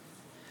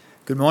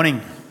Good morning.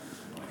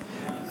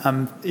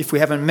 If we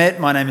haven't met,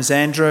 my name is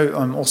Andrew.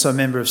 I'm also a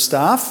member of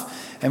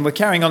staff, and we're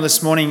carrying on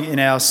this morning in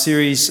our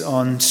series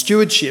on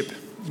stewardship,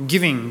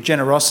 giving,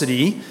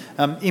 generosity,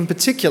 in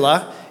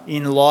particular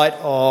in light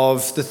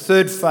of the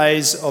third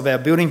phase of our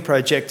building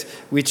project,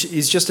 which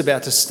is just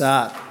about to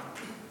start.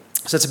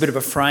 So that's a bit of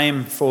a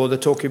frame for the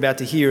talk you're about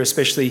to hear,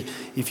 especially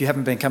if you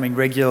haven't been coming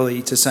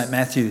regularly to St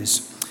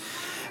Matthew's.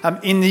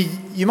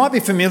 You might be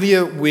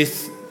familiar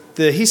with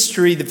the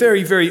history, the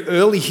very, very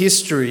early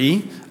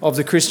history of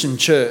the Christian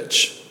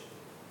church.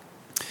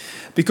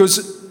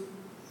 Because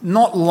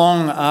not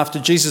long after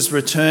Jesus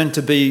returned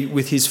to be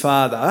with his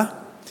Father,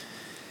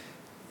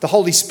 the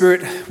Holy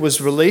Spirit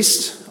was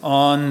released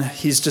on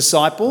his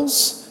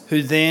disciples,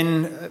 who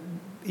then,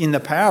 in the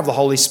power of the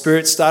Holy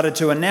Spirit, started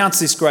to announce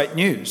this great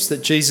news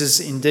that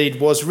Jesus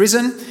indeed was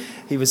risen,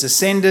 he was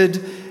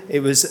ascended, it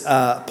was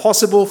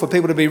possible for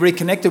people to be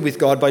reconnected with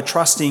God by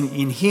trusting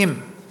in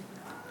him.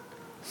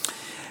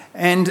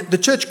 And the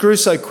church grew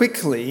so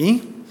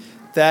quickly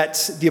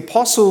that the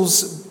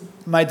apostles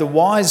made the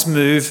wise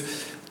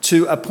move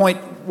to appoint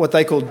what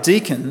they called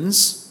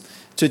deacons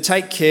to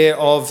take care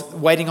of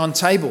waiting on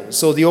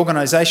tables, or the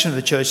organisation of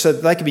the church, so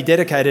that they could be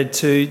dedicated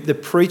to the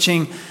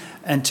preaching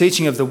and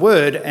teaching of the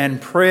word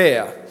and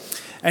prayer.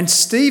 And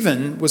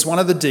Stephen was one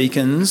of the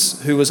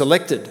deacons who was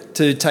elected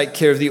to take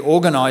care of the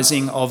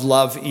organising of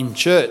love in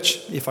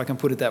church, if I can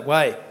put it that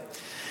way.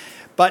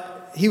 But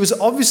he was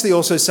obviously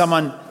also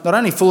someone not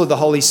only full of the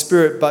Holy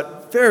Spirit,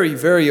 but very,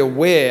 very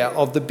aware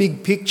of the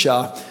big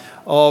picture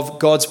of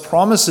God's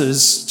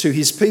promises to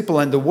his people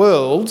and the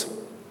world,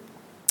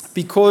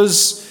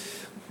 because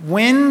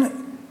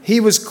when he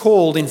was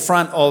called in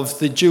front of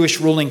the Jewish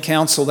ruling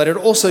council that had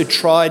also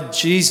tried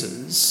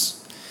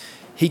Jesus,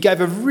 he gave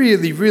a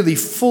really, really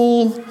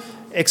full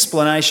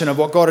explanation of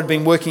what God had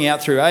been working out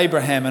through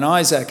Abraham and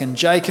Isaac and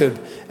Jacob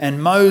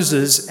and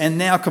Moses, and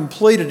now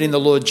completed in the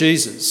Lord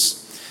Jesus.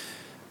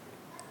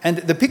 And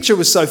the picture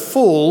was so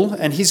full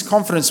and his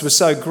confidence was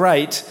so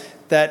great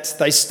that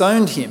they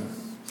stoned him,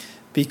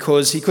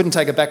 because he couldn't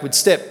take a backward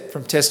step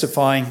from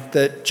testifying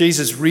that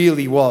Jesus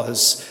really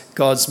was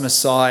God's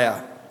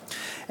Messiah.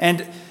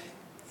 And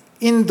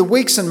in the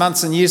weeks and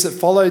months and years that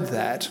followed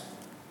that,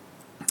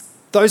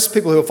 those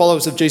people who were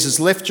followers of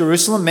Jesus left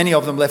Jerusalem, many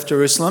of them left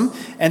Jerusalem,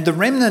 and the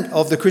remnant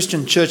of the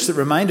Christian church that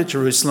remained at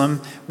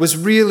Jerusalem was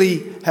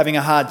really having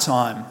a hard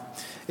time,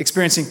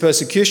 experiencing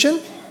persecution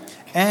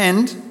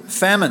and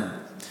famine.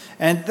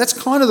 And that's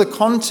kind of the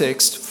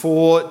context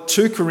for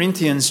 2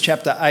 Corinthians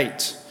chapter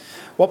 8.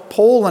 What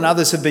Paul and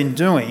others have been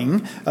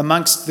doing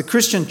amongst the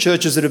Christian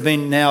churches that have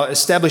been now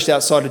established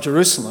outside of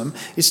Jerusalem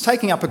is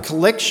taking up a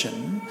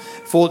collection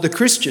for the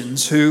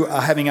Christians who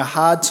are having a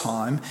hard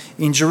time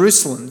in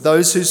Jerusalem,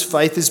 those whose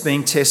faith is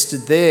being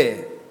tested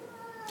there.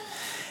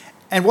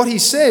 And what he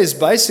says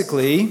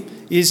basically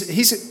is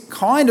he's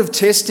kind of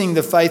testing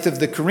the faith of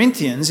the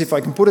Corinthians, if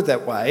I can put it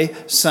that way,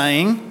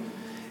 saying,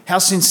 how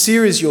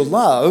sincere is your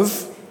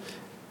love?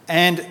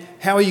 And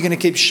how are you going to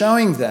keep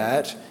showing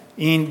that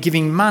in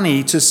giving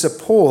money to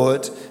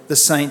support the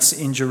saints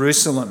in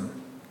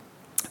Jerusalem?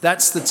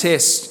 That's the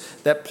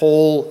test that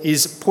Paul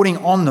is putting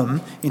on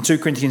them in 2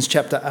 Corinthians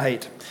chapter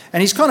 8.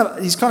 And he's kind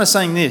of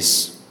saying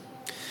this: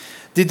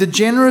 did the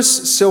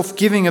generous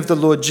self-giving of the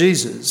Lord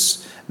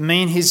Jesus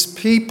mean his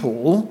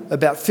people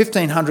about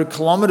 1,500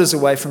 kilometres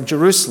away from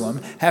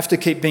Jerusalem have to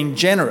keep being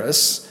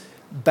generous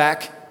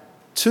back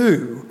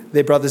to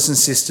their brothers and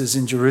sisters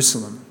in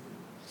Jerusalem?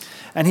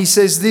 And he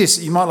says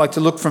this, you might like to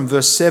look from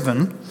verse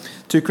 7,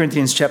 2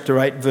 Corinthians chapter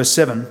 8, verse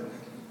 7.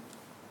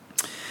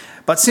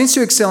 But since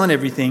you excel in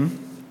everything,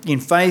 in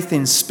faith,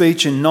 in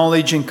speech, in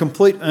knowledge, in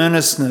complete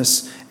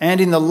earnestness,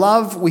 and in the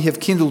love we have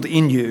kindled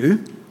in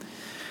you,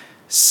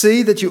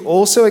 see that you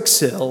also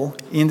excel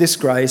in this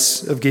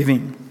grace of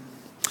giving.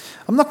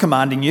 I'm not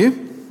commanding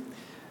you,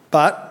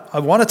 but I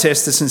want to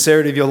test the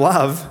sincerity of your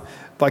love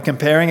by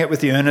comparing it with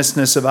the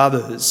earnestness of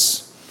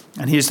others.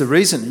 And here's the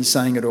reason he's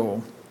saying it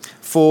all.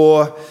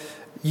 For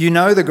you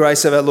know the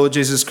grace of our Lord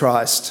Jesus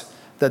Christ,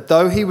 that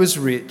though he was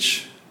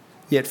rich,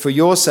 yet for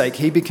your sake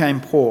he became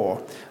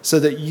poor, so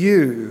that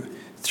you,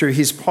 through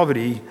his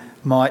poverty,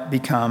 might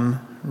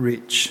become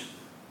rich.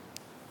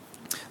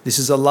 This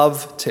is a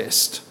love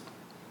test.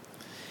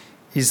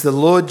 Is the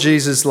Lord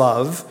Jesus'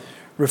 love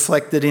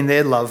reflected in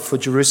their love for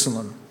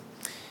Jerusalem?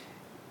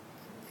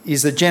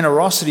 Is the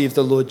generosity of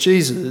the Lord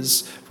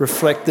Jesus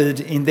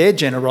reflected in their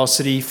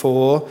generosity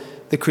for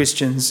the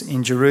Christians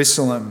in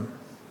Jerusalem?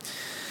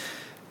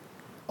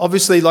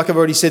 Obviously, like I've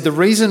already said, the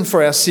reason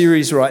for our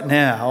series right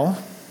now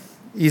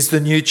is the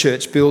new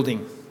church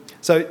building.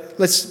 So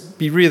let's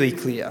be really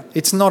clear.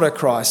 It's not a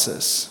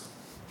crisis.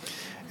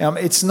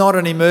 It's not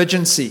an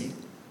emergency.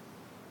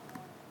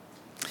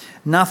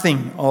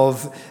 Nothing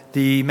of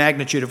the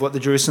magnitude of what the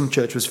Jerusalem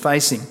church was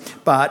facing.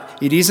 But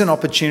it is an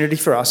opportunity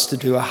for us to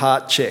do a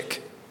heart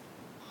check.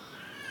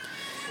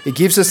 It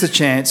gives us the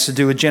chance to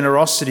do a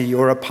generosity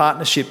or a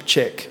partnership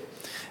check.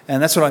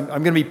 And that's what I'm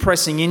going to be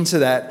pressing into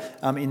that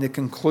in the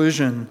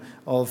conclusion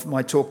of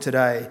my talk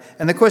today.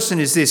 And the question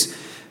is this: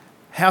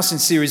 how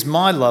sincere is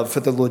my love for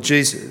the Lord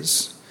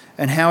Jesus,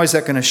 and how is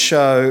that going to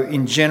show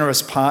in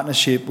generous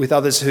partnership with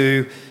others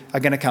who are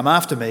going to come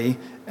after me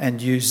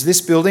and use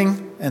this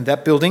building and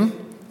that building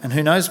and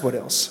who knows what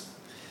else.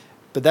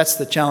 But that's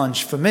the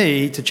challenge for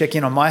me, to check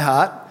in on my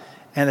heart,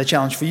 and the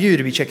challenge for you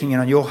to be checking in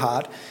on your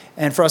heart,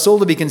 and for us all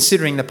to be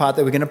considering the part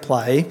that we're going to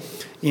play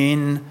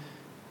in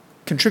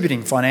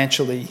contributing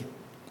financially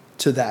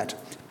to that.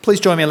 Please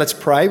join me and let's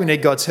pray. We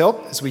need God's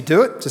help as we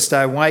do it, to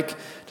stay awake,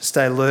 to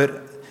stay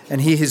alert,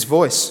 and hear his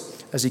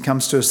voice as he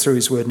comes to us through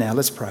his word now.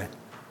 Let's pray.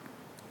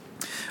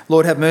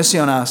 Lord, have mercy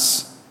on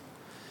us.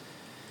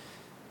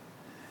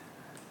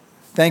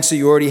 Thanks that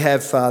you already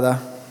have, Father.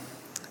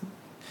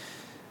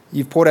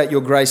 You've poured out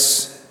your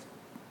grace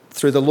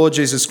through the Lord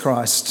Jesus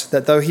Christ,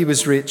 that though he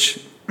was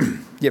rich,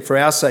 yet for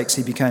our sakes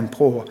he became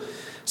poor,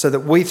 so that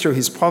we through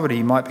his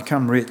poverty might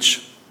become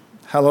rich.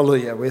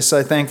 Hallelujah. We're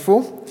so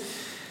thankful.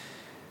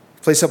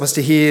 Please help us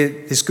to hear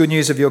this good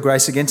news of your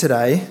grace again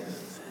today,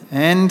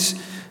 and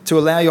to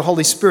allow your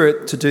Holy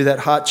Spirit to do that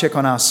heart check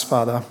on us,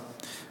 Father,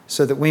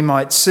 so that we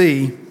might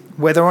see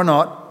whether or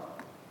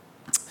not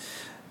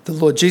the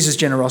Lord Jesus'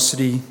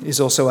 generosity is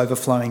also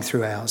overflowing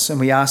through ours. And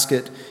we ask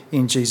it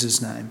in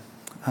Jesus' name.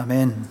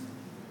 Amen.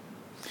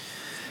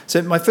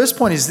 So my first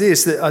point is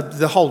this, that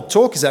the whole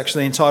talk is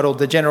actually entitled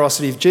The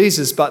Generosity of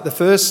Jesus, but the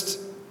first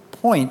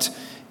point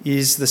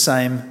is the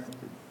same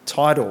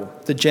title,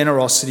 The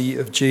Generosity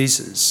of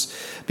Jesus.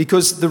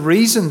 Because the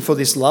reason for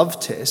this love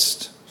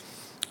test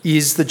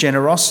is the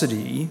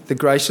generosity, the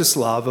gracious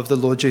love of the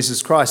Lord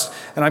Jesus Christ.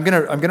 And I'm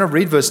going to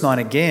read verse 9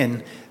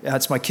 again.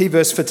 It's my key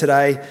verse for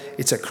today.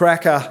 It's a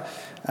cracker.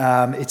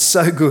 It's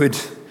so good.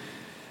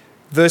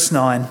 Verse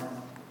 9.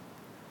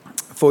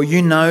 For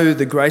you know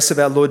the grace of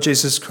our Lord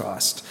Jesus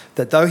Christ,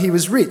 that though he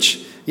was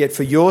rich, yet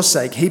for your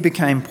sake he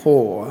became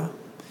poor,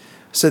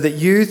 so that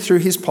you through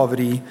his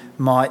poverty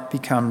might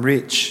become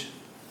rich.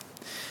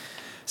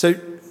 So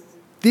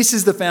this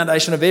is the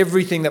foundation of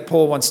everything that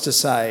Paul wants to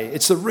say.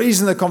 It's the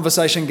reason the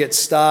conversation gets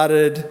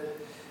started.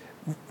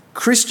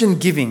 Christian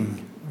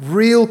giving,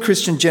 real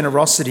Christian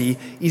generosity,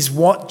 is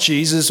what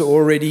Jesus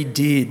already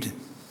did.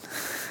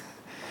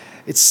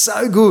 It's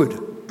so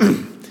good.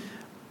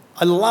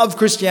 I love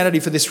Christianity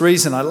for this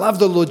reason. I love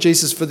the Lord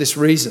Jesus for this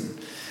reason.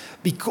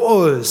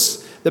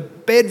 Because the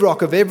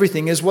bedrock of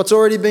everything is what's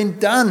already been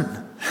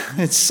done.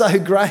 It's so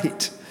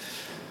great.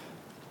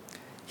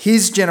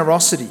 His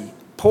generosity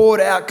poured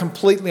out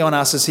completely on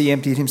us as he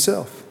emptied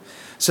himself.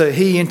 So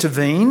he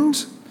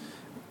intervened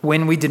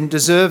when we didn't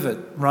deserve it.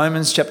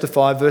 Romans chapter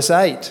 5 verse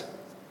 8.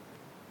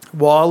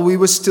 While we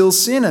were still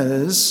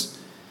sinners,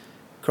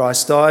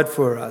 Christ died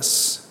for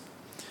us.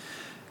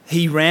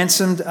 He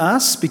ransomed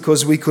us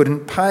because we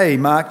couldn't pay.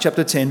 Mark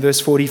chapter 10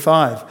 verse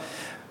 45.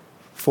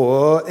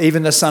 For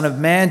even the Son of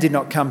Man did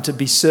not come to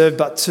be served,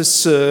 but to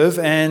serve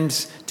and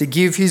to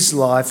give his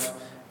life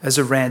as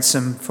a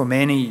ransom for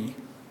many.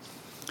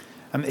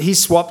 He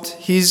swapped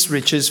his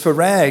riches for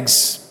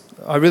rags.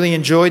 I really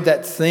enjoyed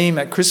that theme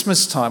at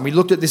Christmas time. We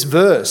looked at this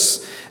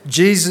verse,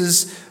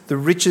 Jesus, the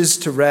riches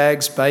to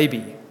rags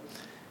baby,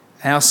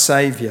 our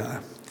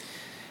Saviour.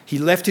 He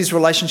left his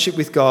relationship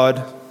with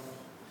God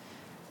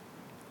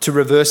to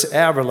reverse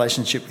our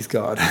relationship with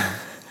God.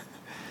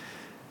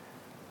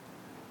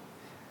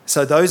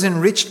 So those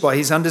enriched by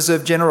his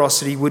undeserved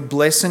generosity would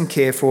bless and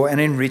care for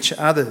and enrich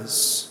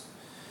others.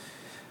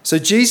 So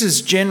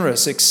Jesus'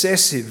 generous,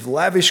 excessive,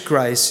 lavish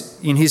grace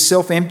in his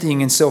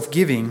self-emptying and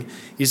self-giving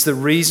is the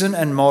reason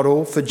and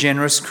model for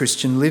generous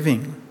Christian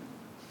living.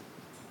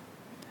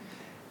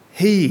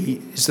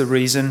 He is the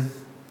reason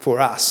for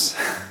us.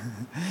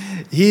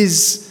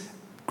 His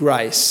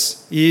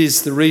grace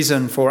is the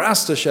reason for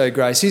us to show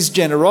grace. His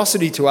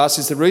generosity to us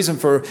is the reason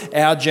for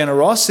our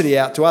generosity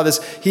out to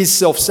others. His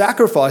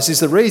self-sacrifice is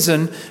the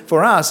reason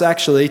for us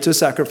actually to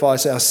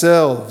sacrifice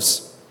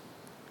ourselves.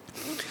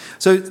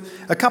 So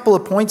a couple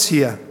of points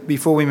here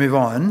before we move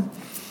on.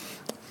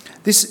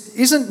 This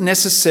isn't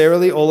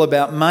necessarily all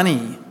about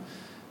money.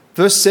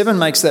 Verse 7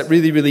 makes that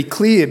really, really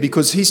clear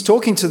because he's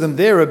talking to them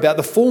there about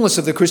the fullness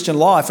of the Christian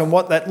life and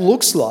what that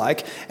looks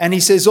like. And he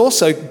says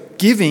also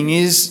giving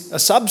is a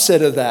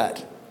subset of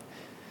that.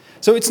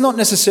 So it's not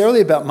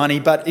necessarily about money,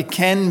 but it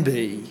can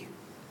be.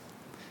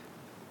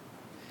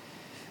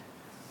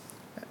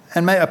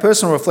 And a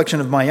personal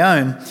reflection of my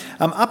own,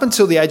 up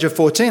until the age of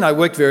 14, I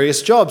worked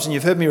various jobs, and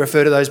you've heard me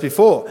refer to those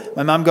before.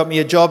 My mum got me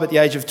a job at the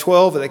age of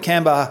 12 at the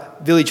Canberra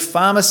Village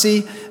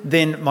Pharmacy.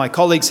 Then my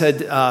colleagues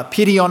had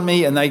pity on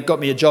me, and they got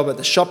me a job at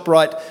the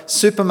ShopRite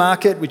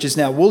supermarket, which is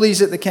now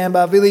Woolies at the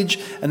Canberra Village.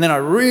 And then I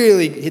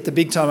really hit the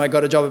big time. I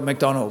got a job at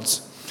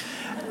McDonald's.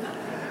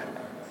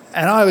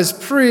 And I was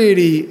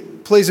pretty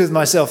pleased with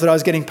myself that I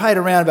was getting paid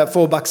around about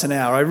 $4 an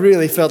hour. I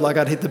really felt like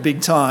I'd hit the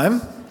big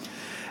time.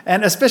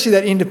 And especially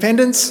that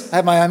independence, I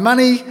had my own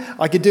money,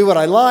 I could do what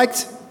I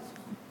liked,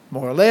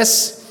 more or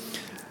less,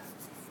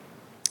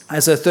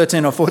 as a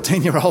 13 or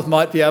 14-year-old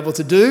might be able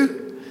to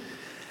do.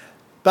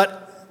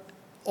 But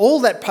all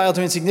that paled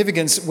to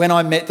insignificance when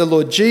I met the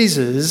Lord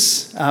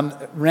Jesus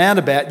round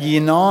about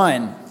year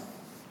 9.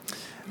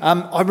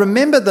 I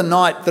remember the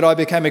night that I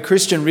became a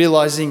Christian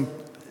realising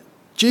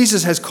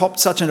Jesus has copped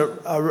such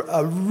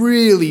a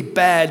really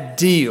bad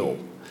deal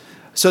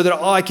so that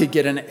I could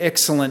get an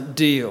excellent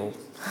deal.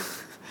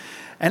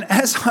 And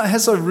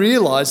as I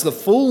realised the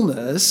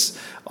fullness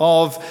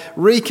of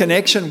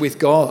reconnection with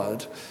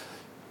God,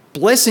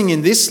 blessing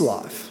in this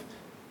life,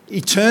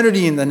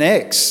 eternity in the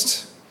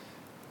next,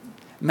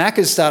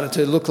 Macca's started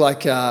to look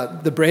like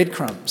the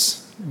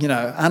breadcrumbs,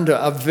 under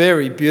a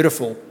very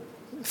beautiful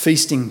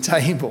feasting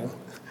table.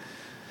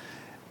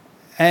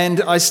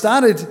 And I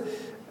started,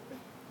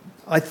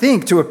 I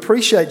think, to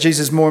appreciate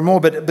Jesus more and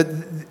more, but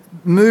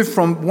move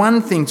from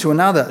one thing to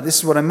another. This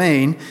is what I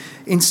mean.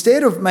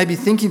 Instead of maybe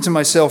thinking to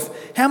myself,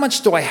 how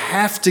much do I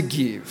have to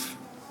give?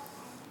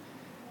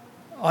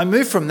 I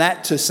moved from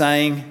that to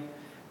saying,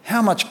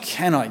 how much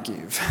can I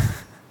give?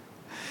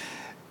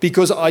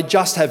 Because I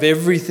just have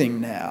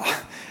everything now.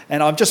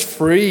 And I'm just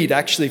freed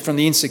actually from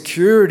the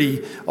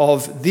insecurity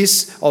of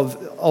this,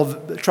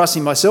 of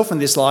trusting myself in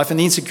this life and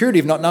the insecurity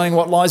of not knowing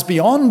what lies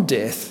beyond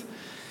death.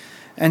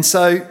 And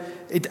so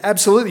it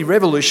absolutely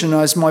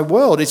revolutionised my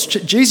world.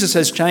 Jesus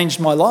has changed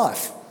my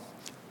life.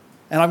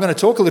 And I'm going to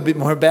talk a little bit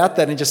more about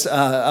that in just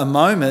a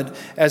moment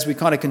as we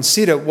kind of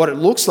consider what it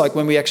looks like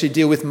when we actually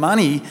deal with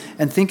money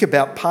and think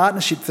about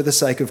partnership for the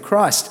sake of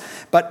Christ.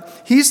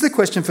 But here's the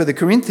question for the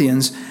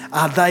Corinthians.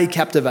 Are they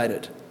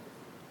captivated?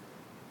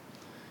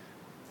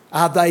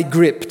 Are they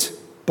gripped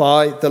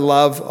by the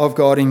love of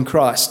God in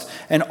Christ?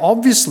 And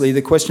obviously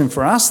the question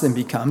for us then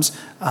becomes,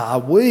 are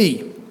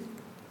we?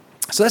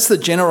 So that's the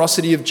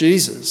generosity of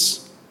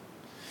Jesus.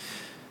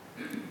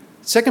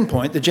 Second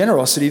point, the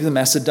generosity of the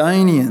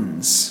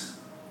Macedonians.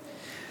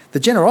 The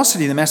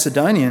generosity of the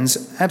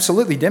Macedonians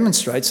absolutely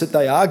demonstrates that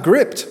they are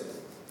gripped.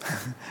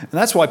 And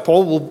that's why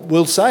Paul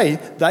will say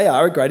they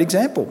are a great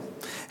example.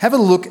 Have a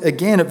look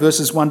again at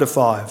verses 1 to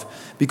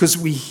 5, because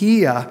we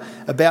hear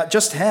about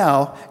just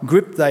how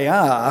gripped they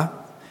are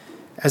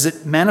as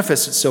it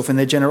manifests itself in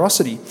their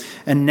generosity.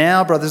 And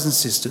now, brothers and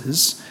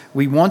sisters,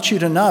 we want you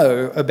to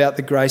know about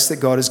the grace that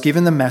God has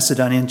given the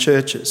Macedonian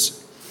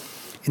churches.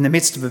 In the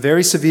midst of a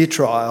very severe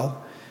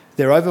trial,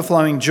 their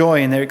overflowing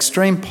joy and their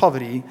extreme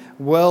poverty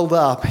welled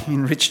up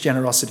in rich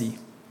generosity.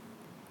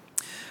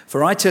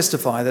 For I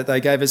testify that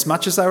they gave as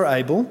much as they were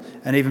able,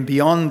 and even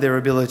beyond their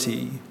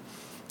ability.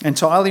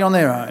 Entirely on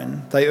their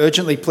own, they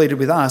urgently pleaded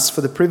with us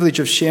for the privilege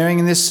of sharing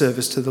in this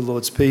service to the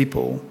Lord's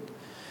people.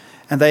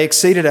 And they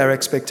exceeded our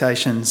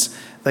expectations.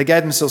 They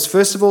gave themselves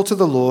first of all to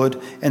the Lord,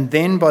 and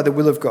then by the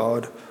will of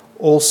God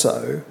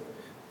also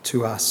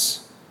to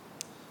us.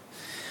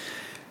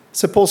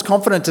 So Paul's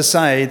confident to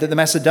say that the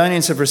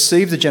Macedonians have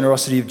received the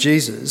generosity of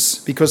Jesus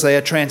because they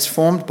are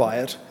transformed by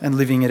it and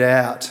living it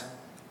out.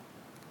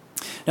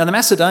 Now, the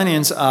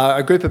Macedonians are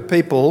a group of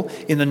people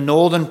in the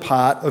northern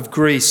part of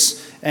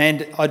Greece.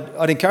 And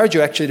I'd encourage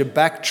you actually to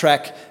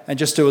backtrack and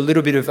just do a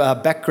little bit of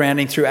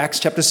backgrounding through Acts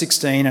chapter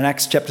 16 and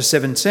Acts chapter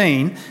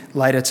 17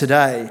 later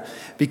today.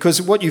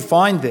 Because what you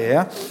find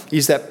there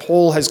is that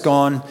Paul has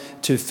gone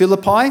to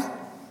Philippi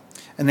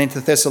and then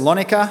to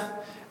Thessalonica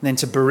and then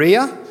to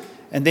Berea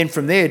and then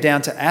from there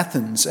down to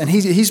Athens. And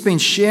he's been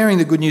sharing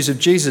the good news of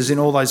Jesus in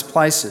all those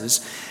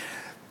places.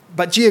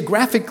 But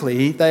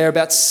geographically, they are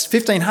about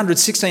 1,500,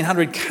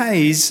 1,600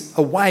 k's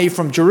away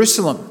from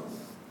Jerusalem,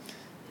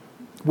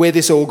 where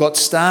this all got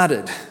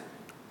started.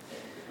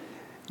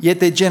 Yet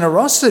their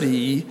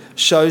generosity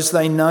shows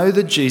they know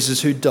the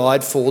Jesus who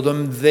died for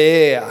them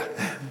there.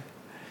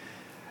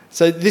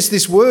 So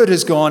this word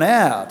has gone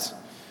out.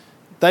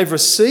 They've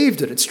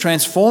received it. It's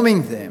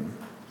transforming them,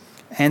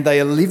 and they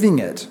are living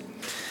it.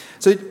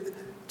 So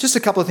just a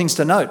couple of things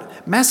to note.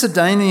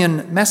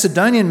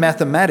 Macedonian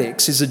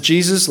mathematics is a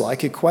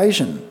Jesus-like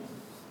equation.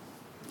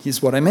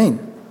 Here's what I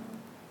mean.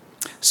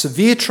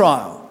 Severe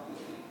trial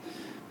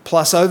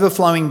plus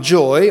overflowing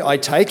joy, I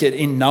take it,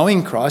 in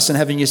knowing Christ and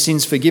having your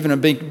sins forgiven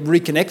and being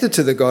reconnected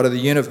to the God of the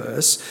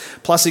universe,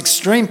 plus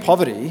extreme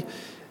poverty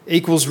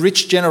equals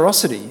rich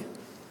generosity.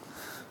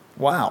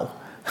 Wow,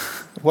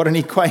 what an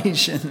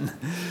equation.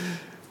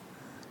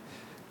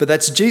 But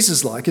that's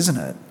Jesus-like, isn't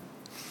it?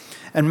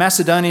 And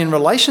Macedonian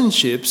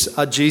relationships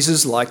are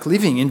Jesus-like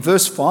living. In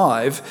verse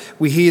 5,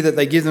 we hear that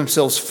they give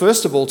themselves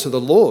first of all to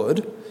the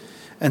Lord,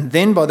 and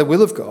then by the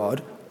will of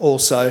God,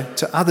 also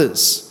to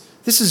others.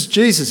 This is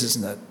Jesus,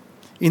 isn't it?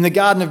 In the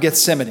Garden of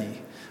Gethsemane,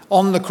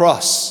 on the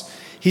cross,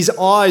 his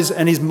eyes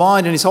and his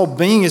mind and his whole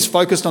being is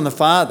focused on the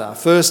Father,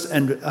 first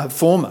and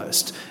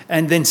foremost,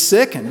 and then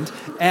second,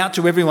 out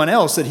to everyone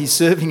else that he's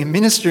serving and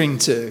ministering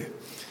to.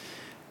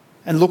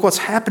 And look what's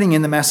happening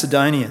in the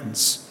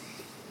Macedonians.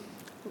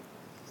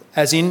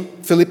 As in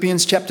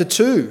Philippians chapter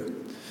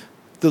 2,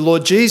 the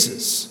Lord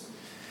Jesus,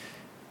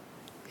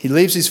 he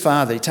leaves his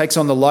Father, he takes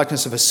on the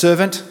likeness of a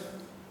servant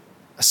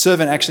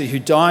actually who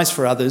dies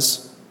for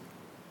others.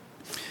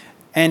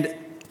 And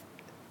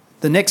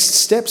the next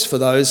steps for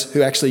those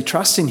who actually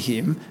trust in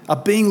him are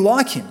being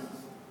like him.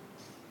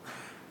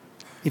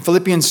 In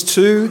Philippians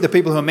 2, the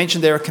people who are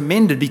mentioned there are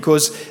commended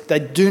because they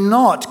do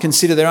not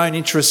consider their own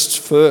interests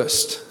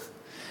first.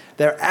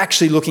 They're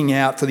actually looking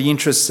out for the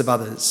interests of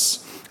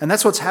others. And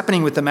that's what's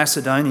happening with the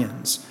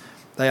Macedonians.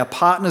 They are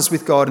partners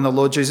with God in the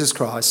Lord Jesus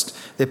Christ.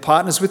 They're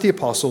partners with the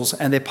apostles,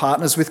 and they're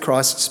partners with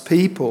Christ's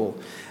people.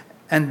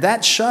 And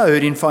that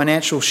showed in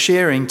financial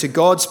sharing to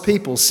God's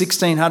people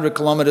 1,600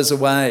 kilometres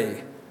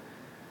away.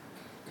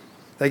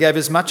 They gave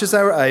as much as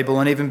they were able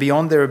and even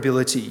beyond their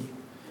ability.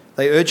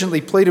 They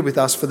urgently pleaded with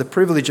us for the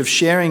privilege of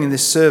sharing in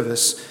this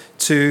service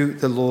to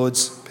the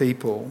Lord's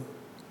people.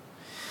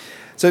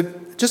 So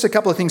just a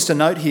couple of things to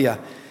note here.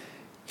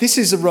 This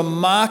is a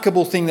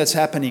remarkable thing that's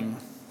happening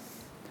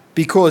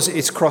because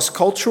it's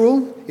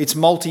cross-cultural, it's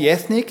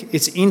multi-ethnic,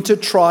 it's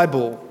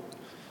intertribal,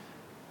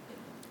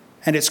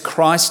 and it's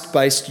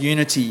Christ-based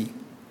unity.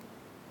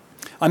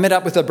 I met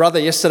up with a brother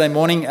yesterday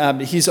morning.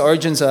 His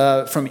origins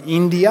are from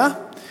India.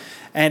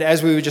 And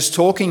as we were just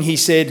talking, he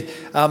said,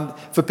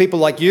 for people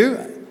like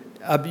you,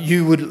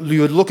 you would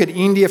look at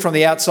India from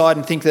the outside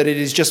and think that it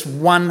is just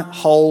one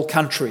whole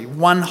country,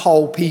 one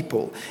whole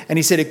people. And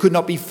he said it could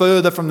not be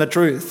further from the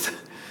truth.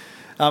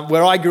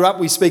 Where I grew up,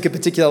 we speak a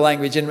particular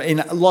language. And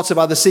in lots of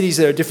other cities,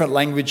 there are different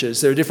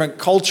languages. There are different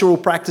cultural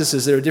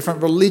practices. There are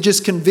different religious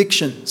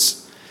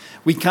convictions.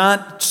 We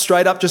can't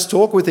straight up just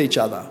talk with each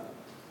other.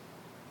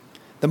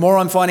 The more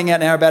I'm finding out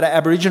now about our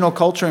Aboriginal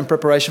culture in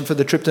preparation for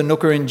the trip to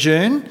Nooka in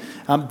June,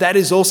 that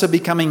is also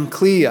becoming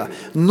clear.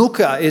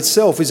 Nooka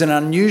itself is an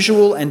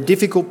unusual and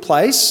difficult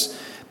place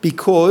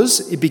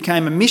because it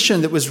became a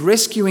mission that was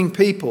rescuing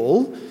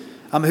people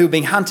who were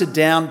being hunted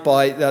down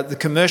by the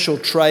commercial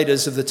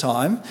traders of the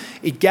time.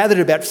 It gathered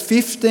about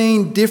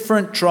 15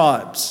 different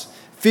tribes,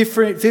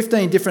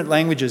 15 different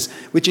languages,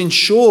 which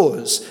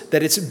ensures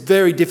that it's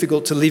very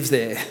difficult to live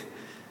there.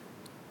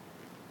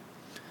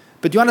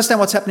 But do you understand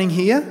what's happening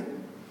here?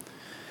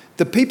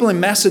 The people in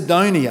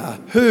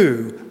Macedonia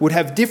who would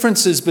have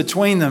differences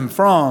between them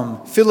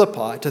from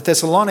Philippi to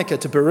Thessalonica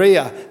to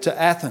Berea to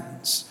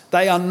Athens,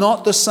 they are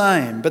not the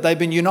same, but they've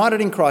been united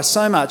in Christ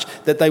so much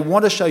that they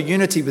want to show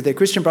unity with their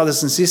Christian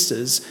brothers and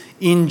sisters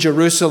in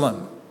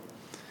Jerusalem.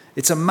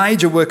 It's a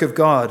major work of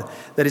God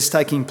that is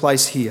taking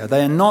place here.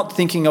 They are not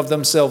thinking of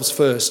themselves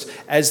first,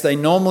 as they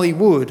normally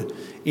would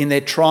in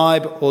their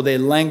tribe or their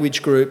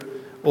language group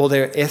or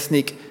their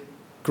ethnic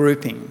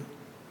grouping.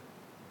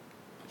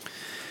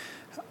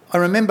 I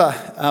remember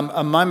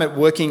a moment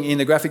working in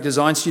the graphic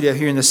design studio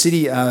here in the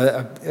city,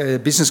 a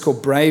business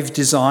called Brave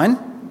Design,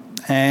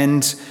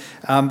 and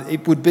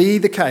it would be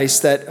the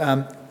case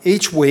that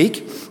each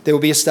week there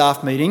would be a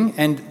staff meeting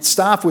and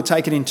staff would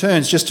take it in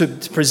turns just to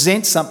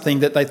present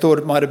something that they thought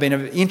it might have been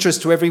of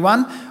interest to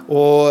everyone,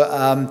 or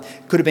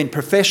could have been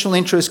professional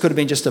interest, could have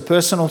been just a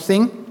personal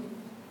thing.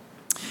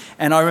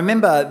 And I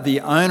remember the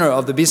owner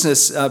of the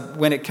business,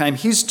 when it came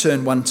his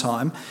turn one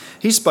time,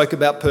 he spoke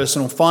about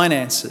personal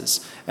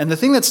finances. And the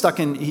thing that stuck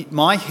in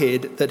my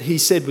head that he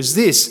said was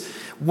this: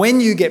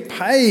 when you get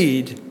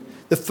paid,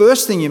 the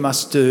first thing you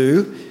must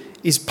do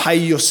is pay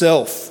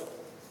yourself.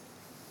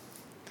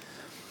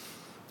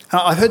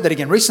 I heard that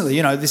again recently.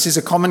 You know, this is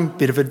a common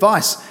bit of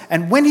advice.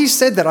 And when he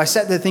said that, I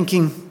sat there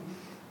thinking,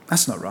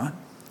 that's not right.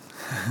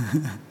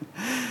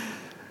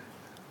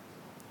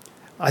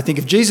 I think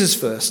of Jesus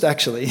first,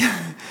 actually.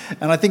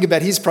 And I think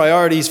about his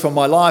priorities for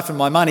my life and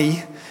my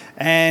money.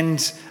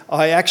 And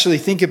I actually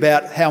think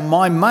about how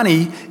my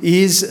money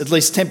is, at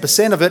least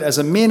 10% of it as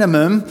a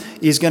minimum,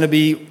 is going to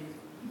be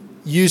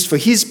used for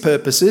his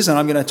purposes. And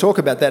I'm going to talk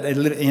about that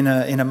in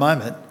a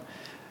moment.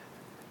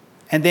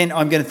 And then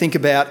I'm going to think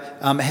about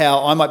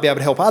how I might be able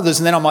to help others.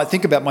 And then I might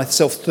think about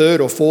myself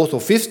third or fourth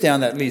or fifth down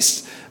that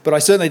list. But I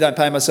certainly don't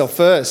pay myself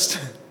first.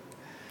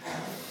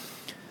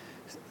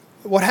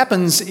 What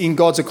happens in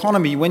God's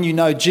economy when you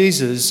know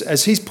Jesus,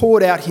 as he's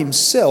poured out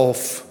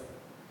himself,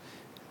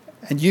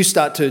 and you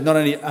start to not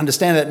only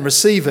understand that and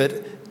receive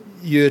it,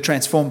 you're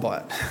transformed by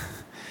it.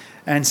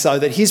 And so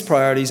that his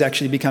priorities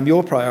actually become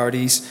your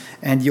priorities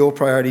and your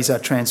priorities are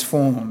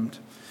transformed.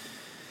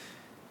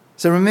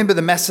 So remember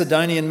the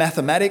Macedonian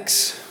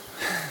mathematics?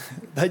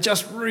 They're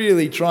just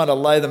really trying to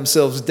lay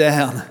themselves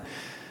down.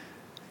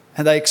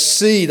 And they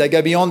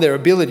go beyond their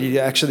ability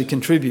to actually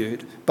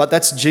contribute. But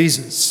that's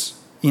Jesus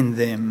in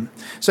them.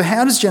 So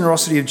how does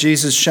generosity of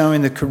Jesus show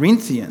in the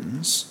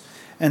Corinthians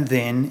and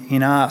then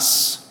in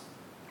us?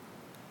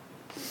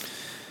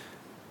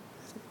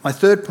 My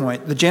third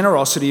point, the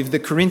generosity of the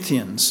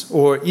Corinthians,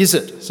 or is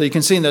it? So you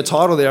can see in the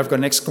title there, I've got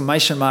an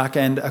exclamation mark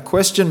and a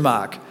question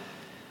mark.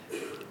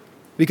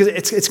 Because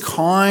it's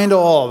kind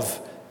of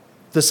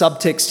the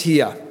subtext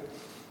here.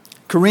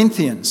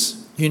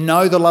 Corinthians, you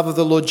know the love of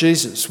the Lord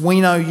Jesus. We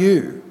know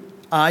you.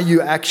 Are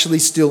you actually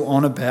still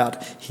on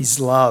about his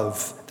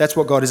love? That's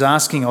what God is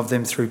asking of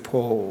them through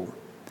Paul.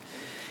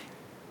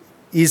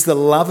 Is the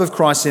love of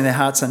Christ in their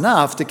hearts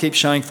enough to keep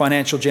showing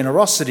financial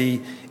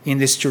generosity in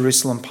this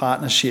Jerusalem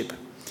partnership?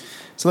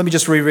 So let me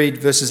just reread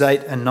verses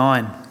 8 and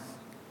 9.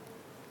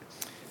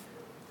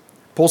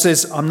 Paul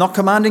says, I'm not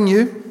commanding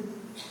you,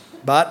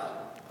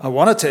 but I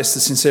want to test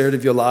the sincerity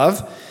of your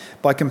love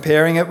by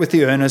comparing it with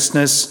the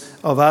earnestness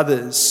of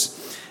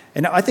others.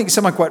 And I think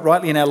someone quite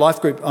rightly in our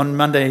life group on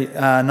Monday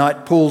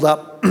night pulled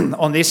up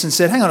on this and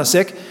said, hang on a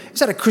sec, is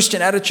that a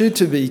Christian attitude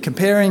to be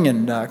comparing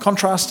and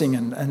contrasting?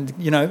 And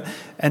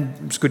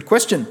it's a good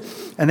question.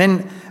 And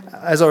then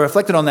as I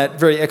reflected on that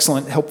very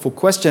excellent, helpful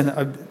question,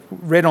 I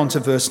read on to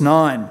verse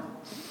 9.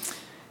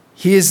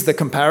 Here's the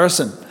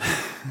comparison.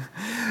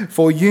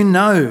 For you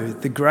know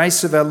the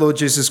grace of our Lord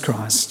Jesus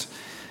Christ,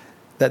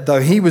 that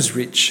though he was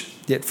rich,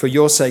 yet for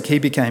your sake he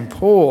became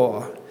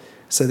poor,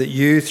 so that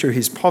you through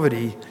his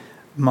poverty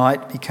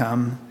might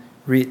become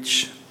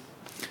rich.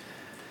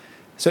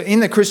 So in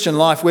the Christian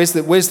life, where's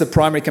the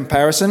primary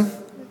comparison?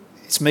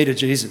 It's me to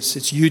Jesus.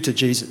 It's you to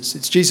Jesus.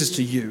 It's Jesus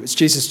to you. It's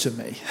Jesus to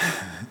me.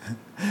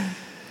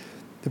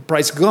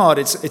 Praise God,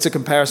 it's a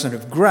comparison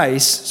of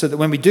grace, so that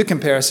when we do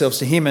compare ourselves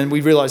to him and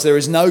we realise there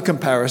is no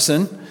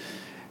comparison,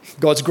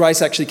 God's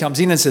grace actually comes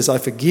in and says, I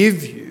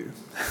forgive you,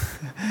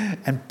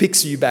 and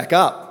picks me back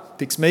up,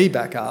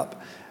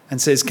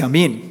 and says, come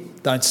in,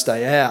 don't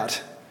stay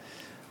out.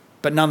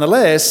 But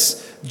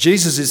nonetheless,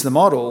 Jesus is the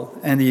model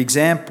and the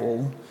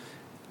example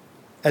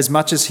as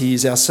much as he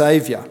is our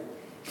saviour.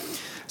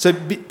 So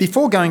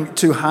before going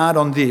too hard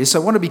on this, I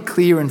want to be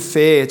clear and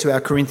fair to our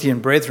Corinthian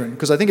brethren,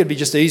 because I think it'd be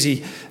just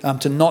easy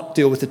to not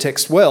deal with the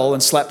text well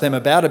and slap them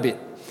about a bit.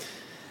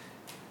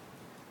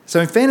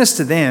 So in fairness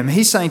to them,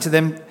 he's saying to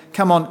them,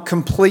 come on,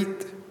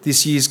 complete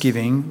this year's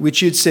giving,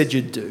 which you'd said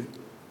you'd do.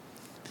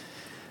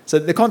 So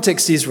the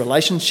context is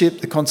relationship,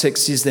 the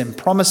context is them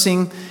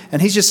promising,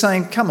 and he's just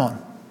saying, come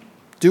on,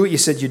 do what you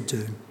said you'd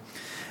do.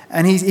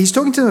 And he's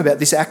talking to them about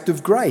this act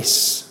of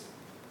grace.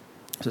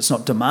 So it's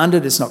not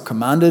demanded, it's not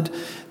commanded.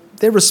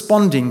 They're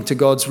responding to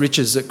God's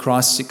riches at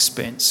Christ's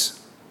expense,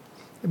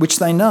 which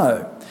they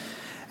know.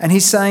 And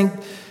he's saying,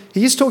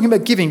 he is talking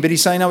about giving, but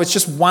he's saying, no, it's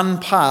just one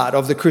part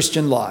of the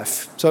Christian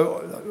life.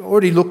 So I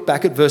already looked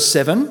back at verse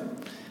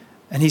 7,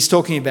 and he's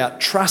talking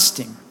about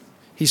trusting.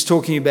 He's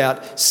talking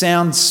about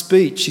sound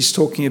speech. He's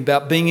talking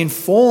about being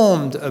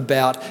informed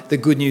about the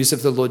good news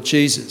of the Lord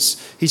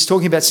Jesus. He's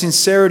talking about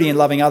sincerity and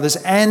loving others,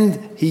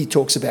 and he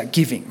talks about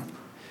giving.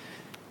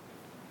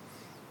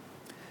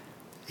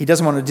 He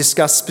doesn't want to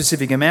discuss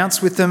specific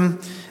amounts with them,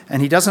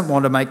 and he doesn't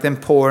want to make them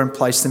poor and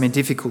place them in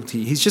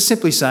difficulty. He's just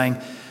simply saying,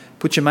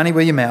 put your money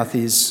where your mouth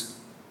is.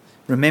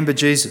 Remember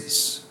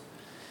Jesus.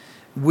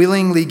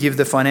 Willingly give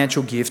the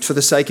financial gift for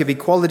the sake of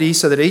equality,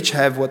 so that each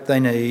have what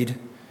they need,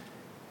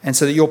 and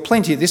so that your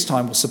plenty at this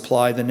time will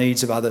supply the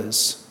needs of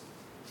others.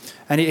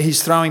 And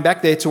he's throwing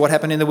back there to what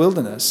happened in the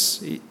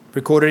wilderness.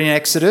 Recorded in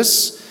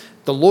Exodus,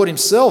 the Lord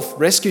himself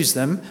rescues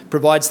them,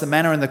 provides the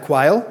manna and the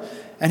quail,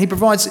 and he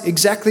provides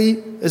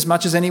exactly as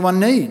much as anyone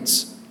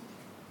needs.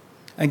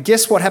 And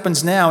guess what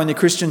happens now in the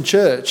Christian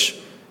church?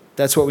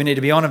 That's what we need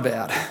to be on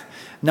about.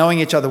 Knowing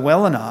each other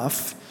well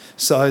enough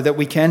so that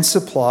we can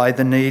supply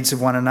the needs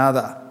of one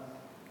another.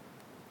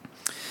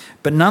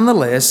 But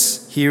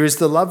nonetheless, here is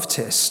the love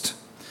test.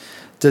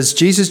 Does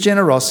Jesus'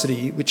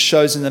 generosity, which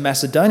shows in the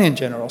Macedonian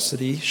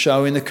generosity,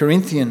 show in the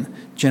Corinthian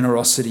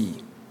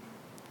generosity?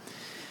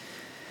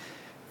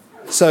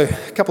 So,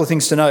 a couple of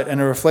things to note and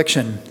a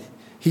reflection.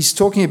 He's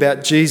talking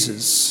about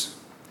Jesus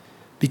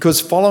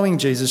because following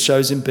Jesus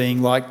shows him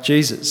being like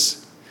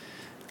Jesus.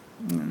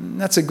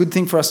 That's a good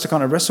thing for us to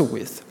kind of wrestle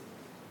with.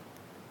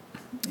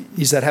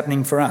 Is that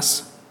happening for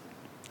us?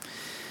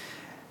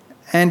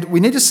 And we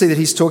need to see that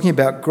he's talking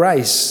about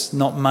grace,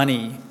 not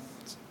money.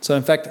 So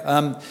in fact,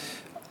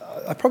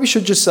 I probably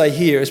should just say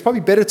here, it's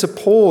probably better to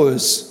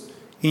pause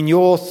in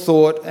your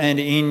thought and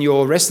in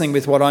your wrestling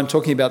with what I'm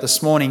talking about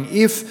this morning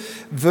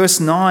if verse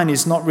 9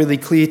 is not really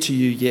clear to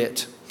you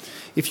yet.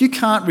 If you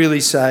can't really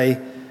say,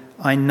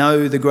 I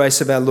know the grace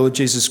of our Lord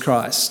Jesus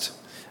Christ,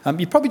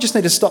 you probably just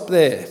need to stop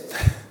there.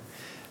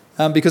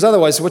 Because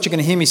otherwise what you're going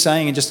to hear me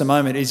saying in just a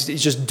moment is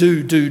just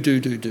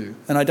do.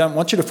 And I don't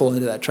want you to fall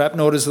into that trap,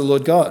 nor does the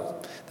Lord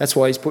God. That's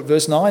why he's put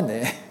verse 9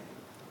 there.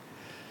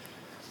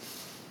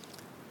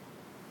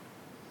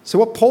 So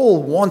what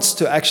Paul wants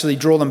to actually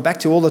draw them back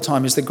to all the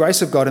time is the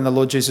grace of God in the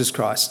Lord Jesus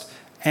Christ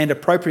and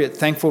appropriate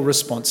thankful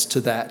response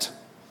to that.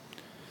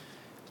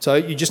 So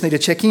you just need to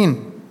check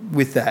in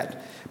with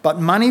that. But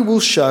money will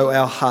show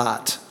our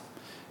heart.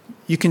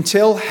 You can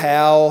tell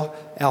how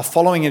our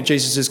following of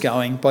Jesus is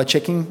going by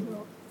checking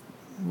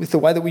with the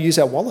way that we use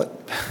our wallet,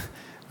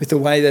 with the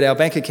way that our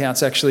bank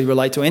accounts actually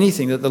relate to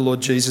anything that the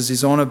Lord Jesus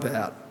is on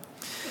about.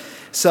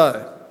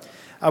 So,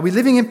 are we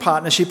living in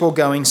partnership or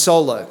going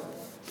solo?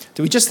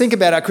 Do we just think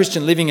about our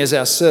Christian living as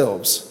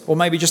ourselves, or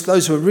maybe just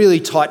those who are really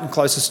tight and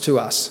closest to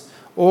us?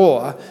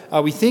 Or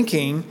are we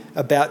thinking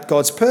about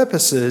God's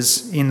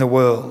purposes in the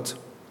world?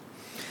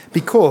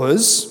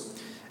 Because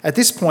at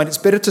this point, it's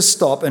better to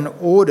stop and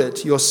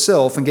audit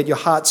yourself and get your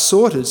heart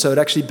sorted so it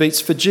actually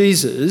beats for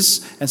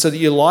Jesus and so that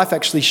your life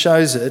actually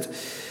shows it,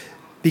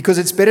 because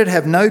it's better to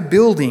have no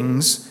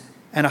buildings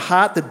and a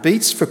heart that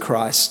beats for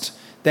Christ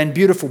than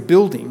beautiful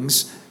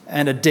buildings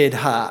and a dead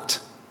heart.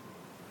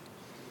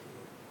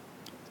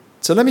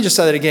 So let me just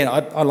say that again.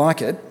 I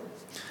like it,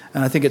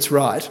 and I think it's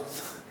right,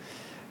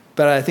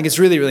 but I think it's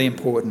really, really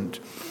important.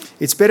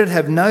 It's better to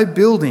have no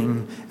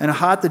building and a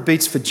heart that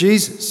beats for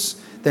Jesus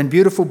than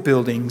beautiful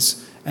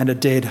buildings and a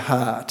dead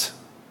heart.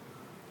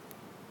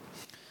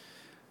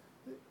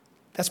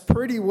 That's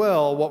pretty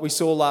well what we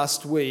saw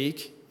last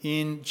week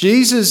in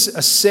Jesus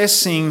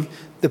assessing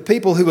the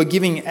people who are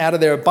giving out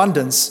of their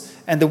abundance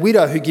and the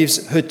widow who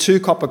gives her 2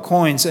 copper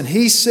coins. And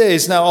he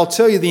says, no, I'll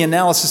tell you the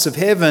analysis of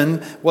heaven,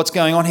 what's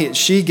going on here.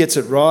 She gets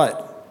it right.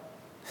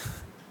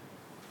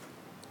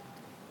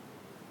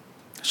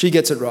 She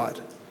gets it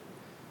right.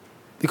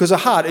 Because her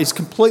heart is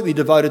completely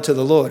devoted to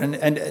the Lord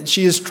and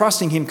she is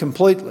trusting him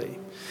completely.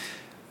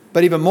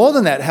 But even more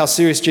than that, how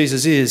serious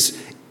Jesus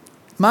is,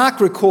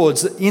 Mark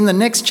records that in the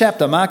next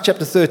chapter, Mark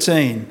chapter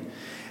 13,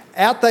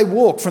 out they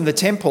walk from the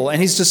temple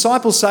and his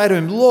disciples say to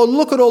him, Lord,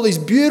 look at all these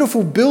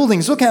beautiful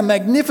buildings. Look how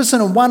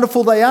magnificent and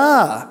wonderful they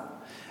are.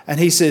 And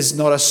he says,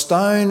 not a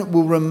stone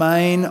will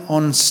remain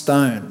on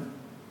stone.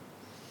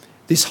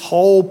 This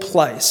whole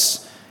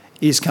place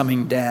is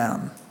coming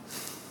down.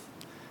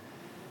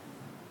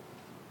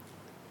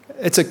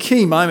 It's a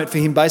key moment for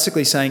him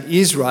basically saying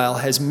Israel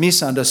has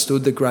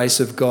misunderstood the grace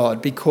of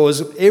God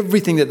because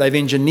everything that they've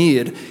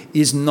engineered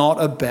is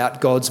not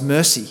about God's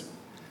mercy.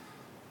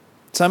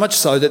 So much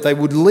so that they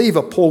would leave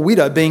a poor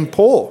widow being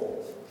poor.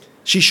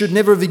 She should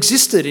never have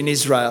existed in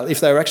Israel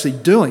if they were actually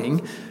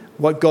doing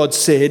what God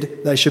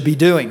said they should be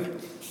doing.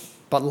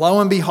 But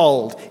lo and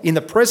behold, in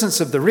the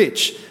presence of the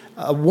rich,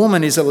 a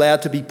woman is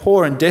allowed to be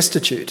poor and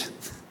destitute.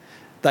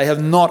 They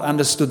have not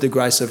understood the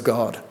grace of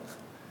God.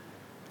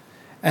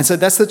 And so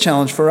that's the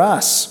challenge for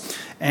us.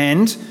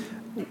 And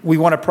we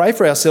want to pray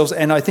for ourselves,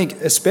 and I think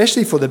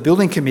especially for the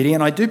building committee,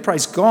 and I do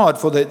praise God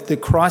for the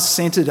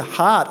Christ-centred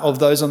heart of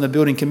those on the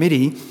building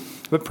committee,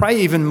 but pray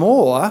even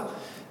more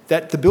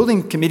that the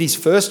building committee's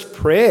first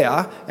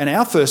prayer and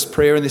our first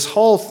prayer in this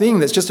whole thing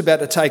that's just about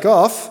to take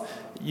off,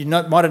 you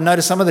might have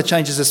noticed some of the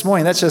changes this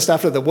morning. That's just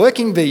after the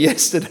working bee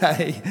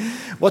yesterday.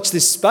 Watch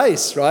this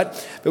space, right?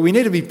 But we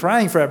need to be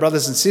praying for our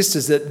brothers and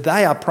sisters that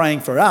they are praying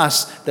for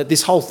us, that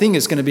this whole thing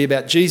is going to be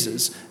about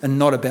Jesus and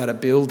not about a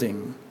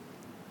building.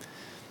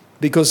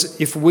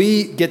 Because if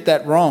we get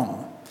that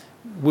wrong,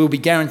 we'll be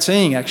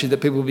guaranteeing actually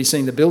that people will be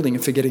seeing the building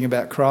and forgetting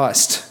about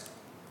Christ.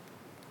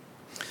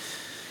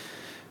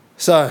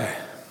 So,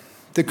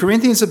 the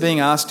Corinthians are being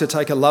asked to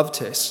take a love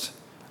test,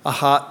 a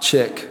heart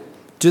check.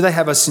 Do they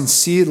have a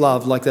sincere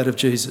love like that of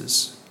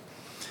Jesus?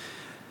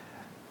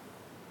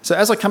 So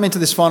as I come into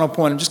this final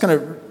point, I'm just going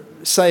to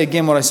say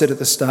again what I said at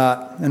the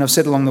start, and I've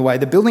said along the way.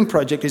 The building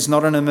project is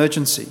not an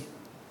emergency.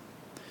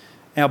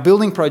 Our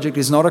building project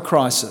is not a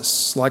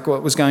crisis like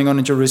what was going on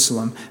in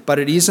Jerusalem, but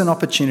it is an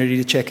opportunity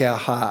to check our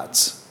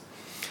hearts.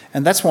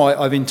 And that's why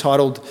I've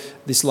entitled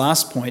this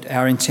last point,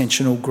 Our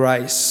Intentional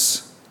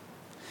Grace.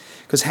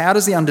 Because how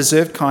does the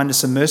undeserved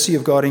kindness and mercy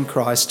of God in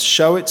Christ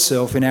show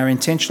itself in our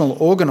intentional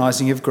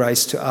organising of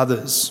grace to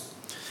others?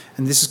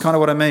 And this is kind of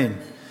what I mean.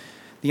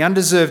 The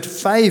undeserved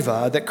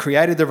favour that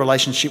created the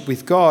relationship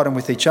with God and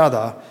with each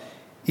other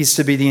is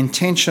to be the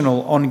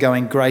intentional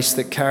ongoing grace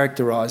that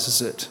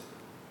characterises it.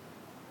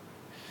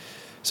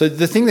 So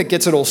the thing that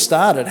gets it all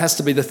started has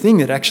to be the thing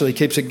that actually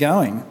keeps it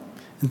going.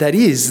 And that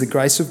is the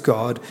grace of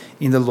God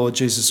in the Lord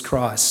Jesus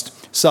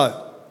Christ.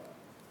 So,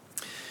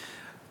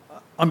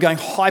 I'm going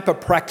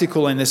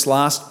hyper-practical in this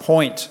last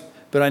point,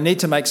 but I need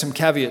to make some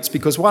caveats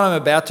because what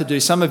I'm about to do,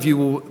 some of you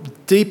will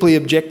deeply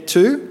object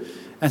to,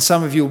 and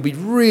some of you will be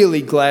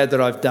really glad that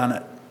I've done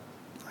it,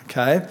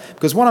 okay?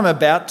 Because what I'm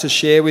about to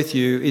share with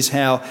you is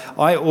how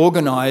I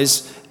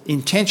organise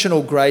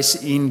intentional grace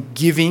in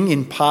giving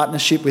in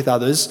partnership with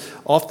others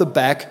off the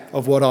back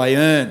of what I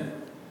earn.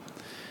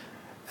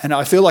 And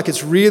I feel like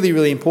it's really,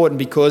 really important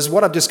because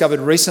what I've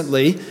discovered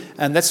recently,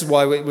 and that's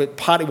why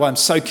partly why I'm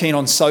so keen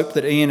on SOAP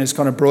that Ian has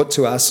kind of brought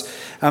to us,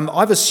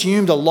 I've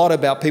assumed a lot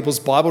about people's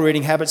Bible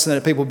reading habits and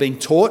that people are being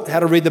taught how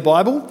to read the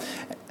Bible.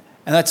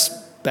 And that's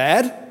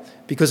bad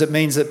because it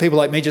means that people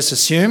like me just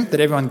assume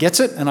that everyone gets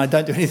it and I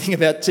don't do anything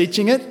about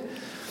teaching it.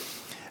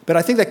 But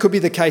I think that could be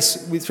the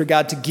case with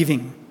regard to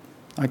giving,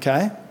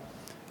 okay?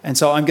 And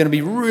so I'm going to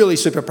be really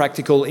super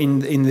practical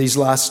in these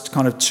last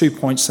kind of 2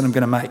 points that I'm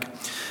going to make.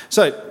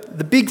 So,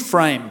 the big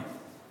frame.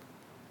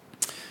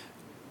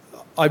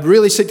 I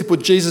really seek to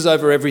put Jesus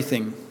over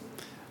everything.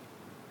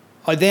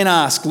 I then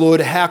ask,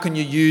 Lord, how can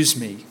you use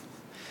me?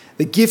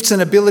 The gifts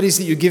and abilities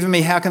that you're giving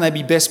me, how can they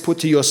be best put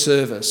to your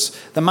service?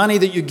 The money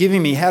that you're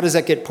giving me, how does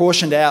that get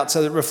portioned out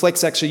so that it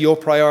reflects actually your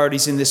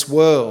priorities in this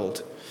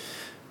world?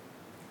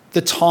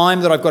 The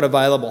time that I've got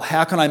available,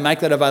 how can I make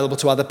that available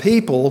to other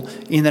people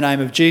in the name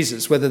of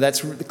Jesus, whether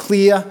that's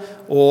clear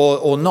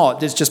or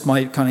not? There's just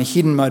my kind of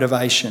hidden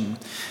motivation.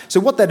 So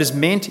what that has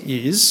meant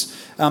is,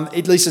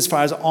 at least as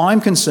far as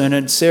I'm concerned,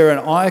 and Sarah and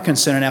I are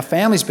concerned, and our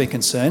family's been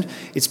concerned,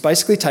 it's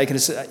basically taken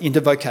us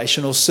into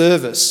vocational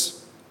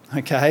service,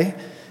 okay,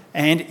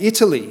 and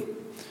Italy.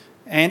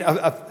 And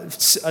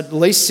at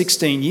least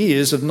 16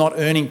 years of not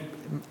earning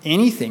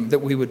anything that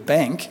we would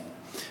bank,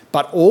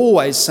 but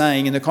always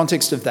saying in the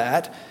context of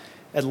that,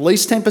 at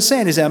least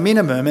 10% is our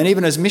minimum, and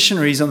even as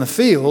missionaries on the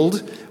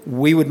field,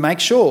 we would make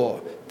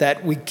sure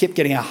that we kept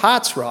getting our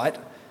hearts right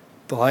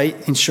by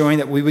ensuring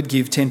that we would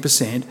give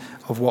 10%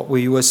 of what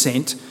we were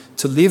sent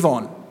to live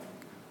on.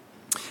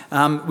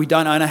 We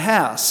don't own a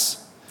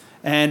house,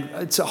 and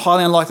it's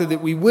highly unlikely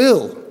that we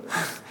will,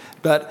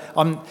 But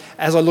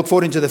as I look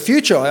forward into the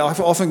future, I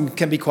often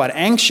can be quite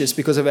anxious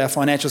because of our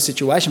financial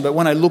situation. But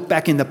when I look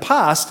back in the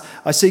past,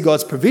 I see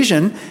God's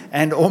provision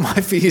and all my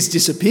fears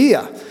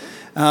disappear.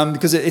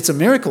 Because it's a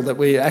miracle that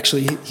we're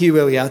actually here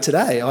where we are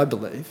today, I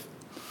believe.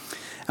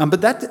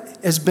 But that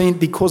has been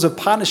because of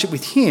partnership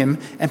with him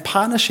and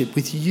partnership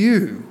with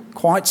you,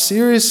 quite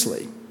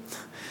seriously.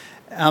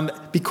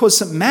 Because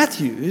St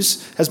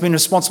Matthew's has been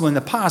responsible in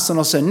the past and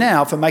also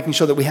now for making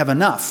sure that we have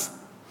enough.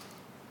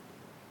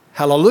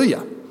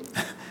 Hallelujah.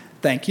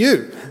 Thank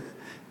you.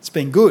 It's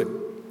been good.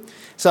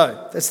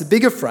 So that's the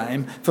bigger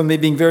frame for me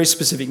being very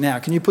specific now.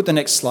 Can you put the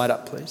next slide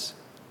up, please?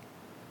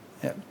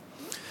 Yeah.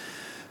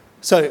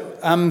 So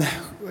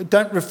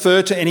don't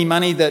refer to any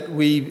money that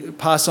we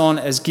pass on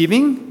as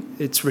giving.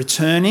 It's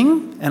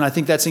returning. And I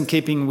think that's in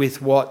keeping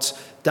with what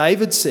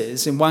David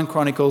says in 1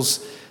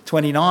 Chronicles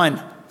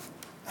 29.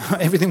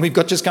 Everything we've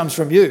got just comes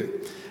from you.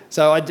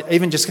 So I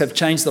even just have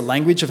changed the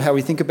language of how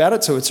we think about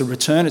it. So it's a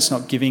return, it's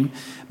not giving.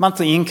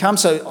 Monthly income,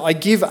 so I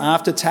give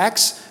after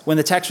tax. When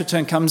the tax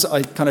return comes,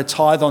 I kind of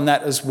tithe on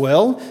that as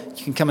well.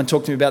 You can come and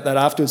talk to me about that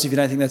afterwards if you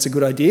don't think that's a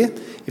good idea,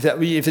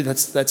 if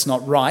that's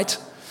not right.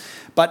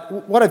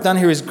 But what I've done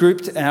here is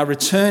grouped our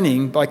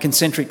returning by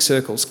concentric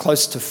circles,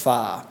 close to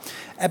far.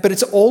 But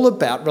it's all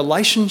about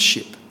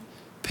relationship,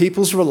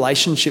 people's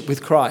relationship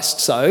with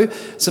Christ. So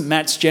St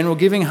Matt's general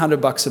giving,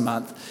 $100 a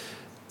month.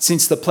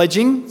 Since the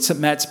pledging, St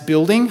Matt's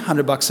building,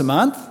 $100 a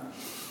month.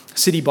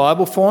 City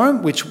Bible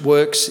Forum, which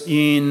works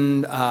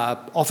in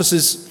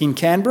offices in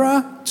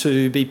Canberra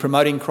to be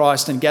promoting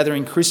Christ and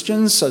gathering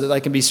Christians so that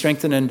they can be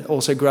strengthened and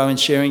also grow in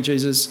sharing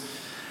Jesus.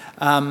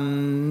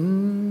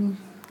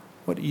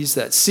 What is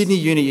that? Sydney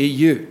Uni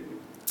EU.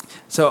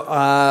 So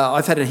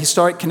I've had a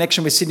historic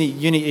connection with Sydney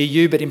Uni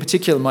EU, but in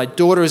particular my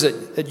daughter is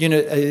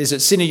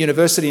at Sydney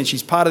University and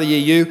she's part of the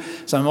EU,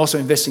 so I'm also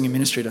investing in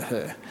ministry to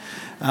her.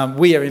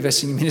 We are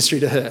investing in ministry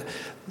to her.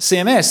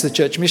 CMS, the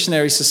Church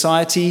Missionary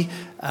Society,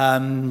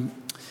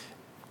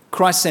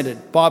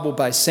 Christ-centred,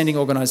 Bible-based sending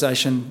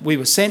organisation. We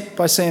were sent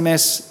by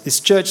CMS. This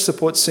church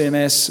supports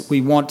CMS.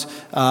 We want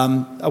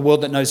a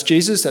world that knows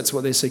Jesus. That's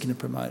what they're seeking to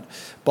promote.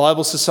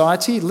 Bible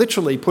Society,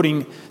 literally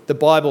putting the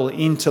Bible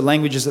into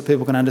languages that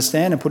people can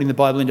understand and putting the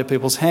Bible into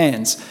people's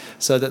hands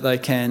so that they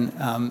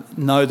can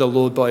know the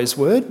Lord by his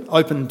word.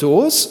 Open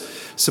Doors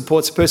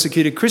supports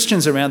persecuted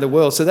Christians around the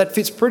world. So that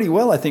fits pretty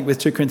well, I think, with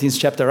 2 Corinthians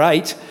chapter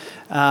 8,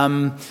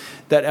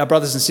 that our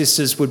brothers and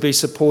sisters would be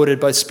supported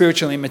both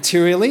spiritually and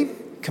materially.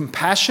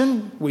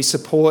 Compassion, we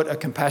support a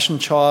compassion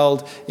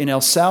child in El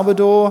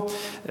Salvador.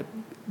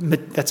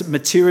 That's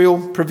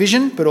material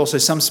provision, but also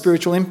some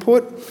spiritual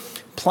input.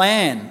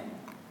 Plan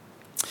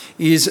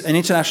is an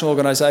international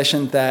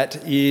organisation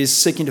that is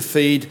seeking to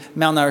feed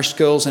malnourished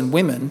girls and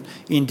women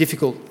in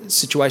difficult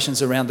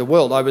situations around the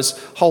world. I was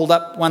holed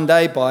up one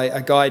day by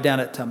a guy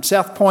down at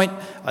South Point.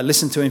 I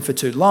listened to him for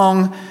too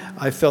long.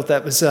 I felt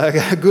that was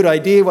a good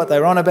idea, what they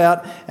were on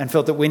about, and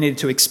felt that we needed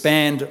to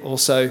expand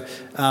also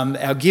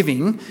our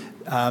giving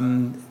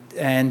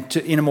and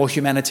in a more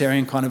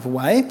humanitarian kind of a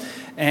way.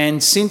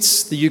 And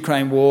since the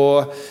Ukraine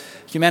war,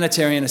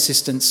 humanitarian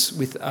assistance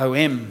with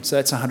OM, so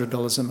that's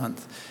 $100 a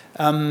month.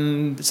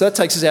 So that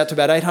takes us out to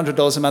about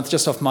 $800 a month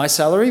just off my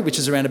salary, which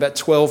is around about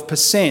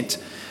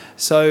 12%.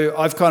 So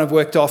I've kind of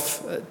worked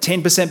off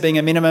 10% being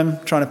a minimum,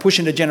 trying to push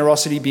into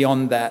generosity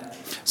beyond that.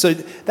 So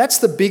that's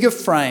the bigger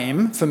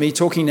frame for me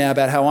talking now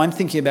about how I'm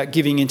thinking about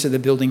giving into the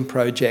building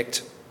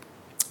project.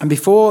 And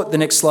before the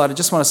next slide, I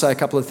just want to say a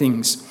couple of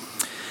things.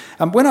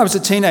 When I was a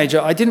teenager,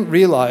 I didn't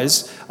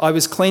realise I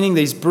was cleaning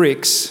these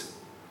bricks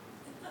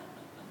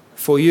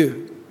for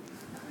you.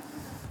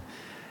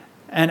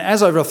 And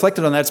as I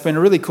reflected on that, it's been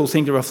a really cool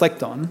thing to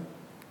reflect on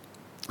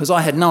because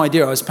I had no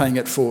idea I was paying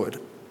it forward.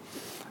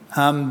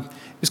 It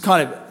was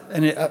kind of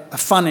a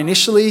fun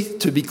initially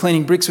to be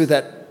cleaning bricks with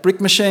that brick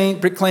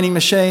cleaning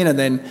machine, and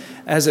then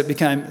as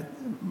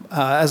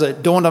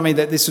it dawned on me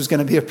that this was going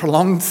to be a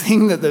prolonged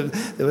thing, that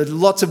there were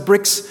lots of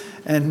bricks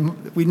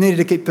and we needed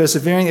to keep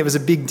persevering. It was a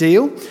big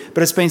deal,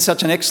 but it's been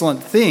such an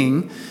excellent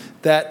thing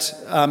that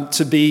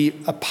to be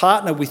a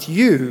partner with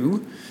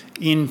you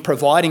in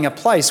providing a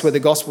place where the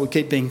gospel would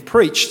keep being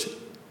preached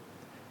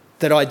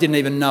that I didn't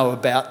even know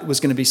about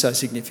was going to be so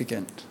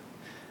significant.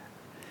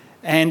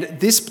 And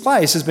this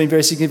place has been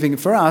very significant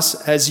for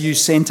us as you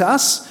sent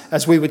us,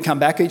 as we would come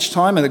back each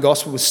time and the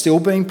gospel was still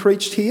being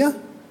preached here.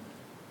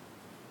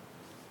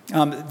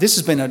 This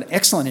has been an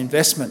excellent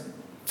investment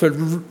for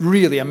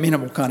really a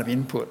minimal kind of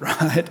input,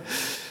 right?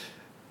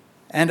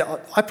 And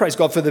I praise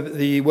God for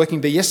the working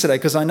bee yesterday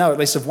because I know at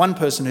least of one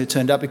person who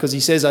turned up because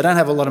he says, I don't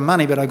have a lot of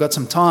money, but I got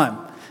some time.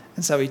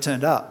 And so he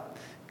turned up.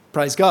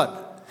 Praise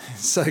God.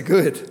 So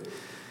good.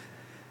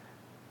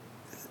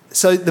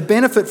 So the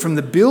benefit from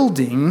the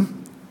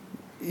building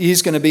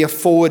is going to be a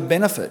forward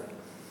benefit.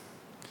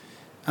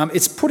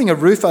 It's putting a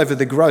roof over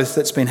the growth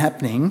that's been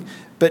happening,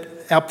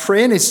 but our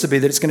prayer needs to be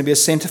that it's going to be a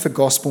centre for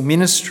gospel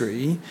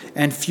ministry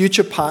and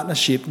future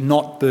partnership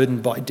not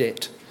burdened by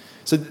debt.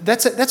 So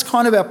that's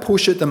kind of our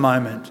push at the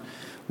moment.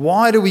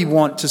 Why do we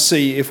want to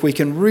see if we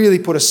can really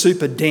put a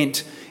super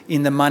dent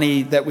in the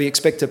money that we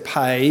expect to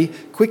pay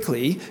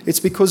quickly.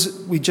 It's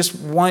because we just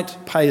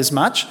won't pay as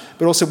much,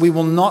 but also we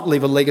will not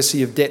leave a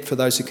legacy of debt for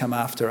those who come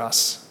after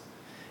us.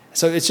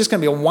 So it's just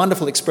going to be a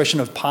wonderful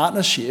expression of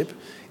partnership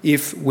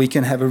if we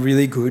can have a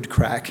really good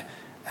crack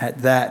at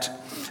that.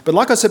 But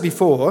like I said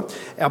before,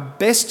 our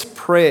best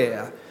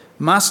prayer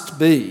must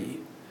be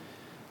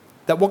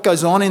that what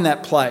goes on in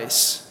that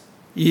place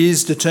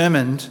is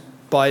determined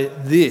by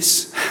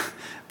this,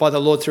 by the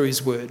Lord through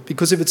his word.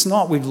 Because if it's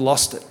not, we've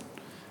lost it.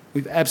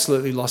 We've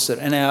absolutely lost it.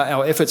 And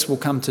our efforts will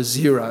come to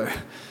zero.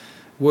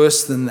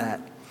 Worse than that.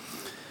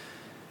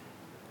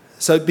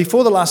 So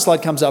before the last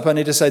slide comes up, I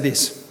need to say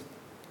this.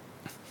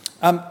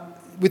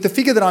 With the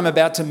figure that I'm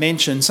about to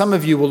mention, some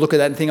of you will look at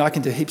that and think, I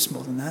can do heaps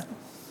more than that.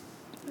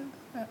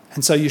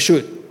 And so you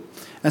should.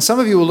 And some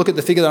of you will look at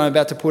the figure that I'm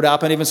about to put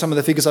up, and even some of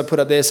the figures I put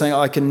up there saying,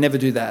 I can never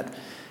do that.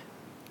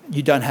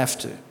 You don't have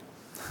to.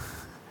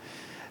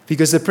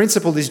 Because the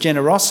principle is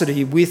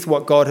generosity with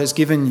what God has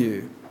given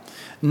you,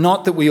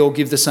 not that we all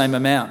give the same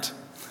amount.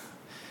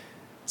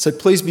 So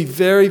please be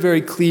very,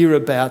 very clear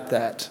about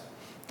that,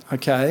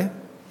 okay?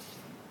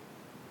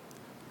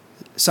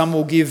 Some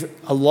will give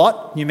a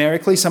lot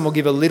numerically, some will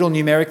give a little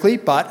numerically,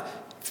 but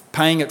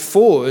paying it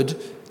forward,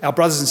 our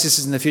brothers and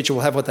sisters in the future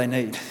will have what they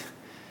need.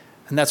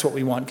 And that's what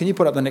we want. Can you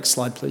put up the next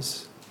slide,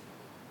 please?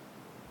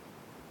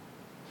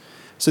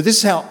 So this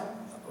is how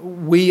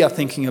we are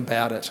thinking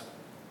about it.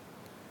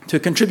 To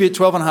contribute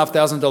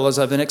 $12,500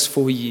 over the next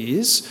 4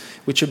 years,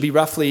 which would be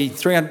roughly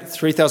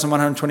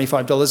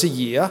 $3,125 a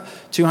year,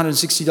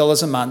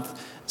 $260 a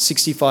month,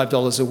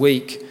 $65 a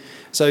week.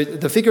 So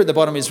the figure at the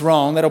bottom is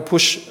wrong. That'll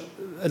push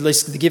at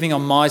least the giving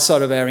on my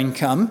side of our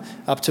income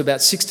up to about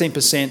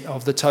 16%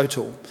 of the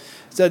total.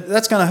 So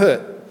that's going to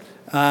hurt.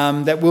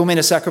 That will mean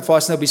a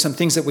sacrifice, and there'll be some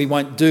things that we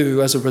won't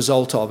do as a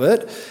result of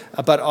it.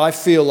 But I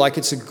feel like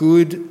it's a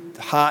good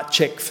heart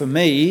check for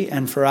me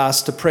and for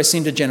us to press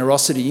into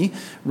generosity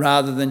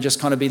rather than just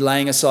kind of be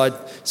laying aside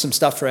some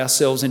stuff for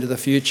ourselves into the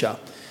future.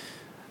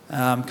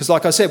 Because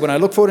like I said, when I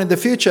look forward into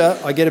the future,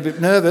 I get a bit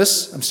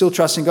nervous. I'm still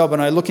trusting God. When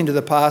I look into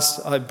the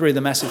past, I breathe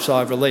a massive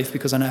sigh of relief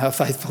because I know how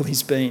faithful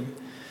he's been.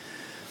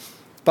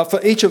 But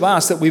for each of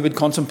us, that we would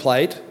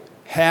contemplate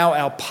how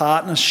our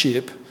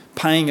partnership,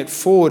 paying it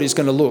forward, is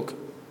going to look.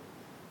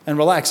 And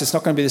relax, it's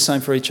not going to be the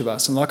same for each of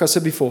us. And like I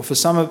said before, for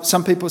some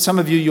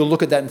of you, you'll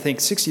look at that and think,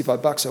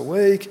 $65 a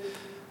week,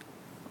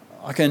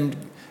 I can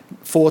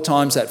 4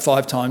 times that,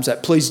 5 times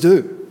that, please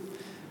do.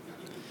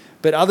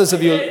 But others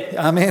of you,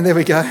 amen, there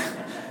we go.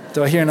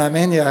 Do I hear an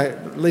amen? Yeah,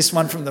 at least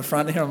one from the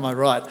front here on my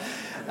right.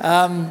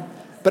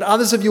 But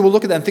others of you will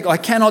look at that and think, I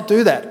cannot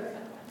do that.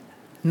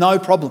 No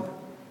problem,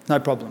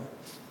 no problem.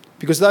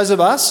 Because those of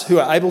us who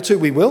are able to,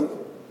 we will.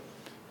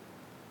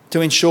 To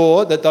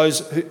ensure that those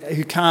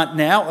who can't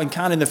now and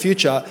can't in the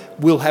future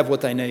will have what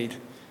they need.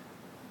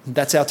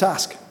 That's our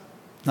task.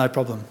 No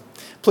problem.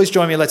 Please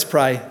join me. Let's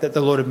pray that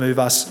the Lord would move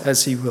us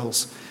as he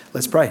wills.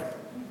 Let's pray.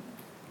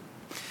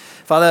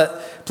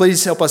 Father,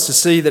 please help us to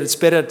see that it's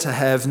better to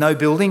have no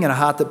building and a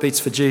heart that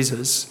beats for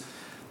Jesus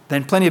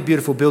than plenty of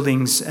beautiful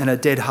buildings and a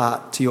dead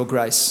heart to your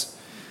grace.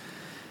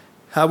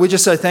 We're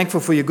just so thankful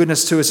for your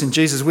goodness to us in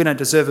Jesus. We don't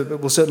deserve it, but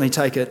we'll certainly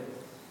take it.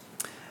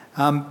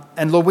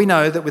 And Lord, we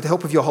know that with the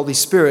help of your Holy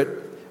Spirit,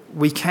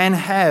 we can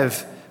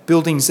have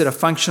buildings that are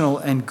functional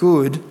and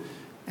good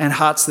and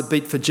hearts that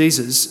beat for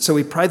Jesus. So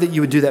we pray that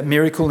you would do that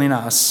miracle in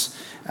us.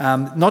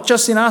 Not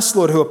just in us,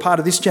 Lord, who are part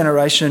of this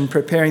generation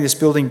preparing this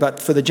building, but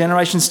for the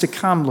generations to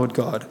come, Lord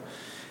God,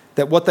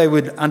 that what they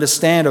would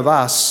understand of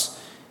us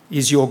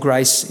is your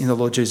grace in the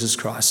Lord Jesus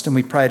Christ. And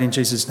we pray it in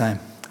Jesus' name.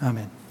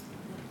 Amen.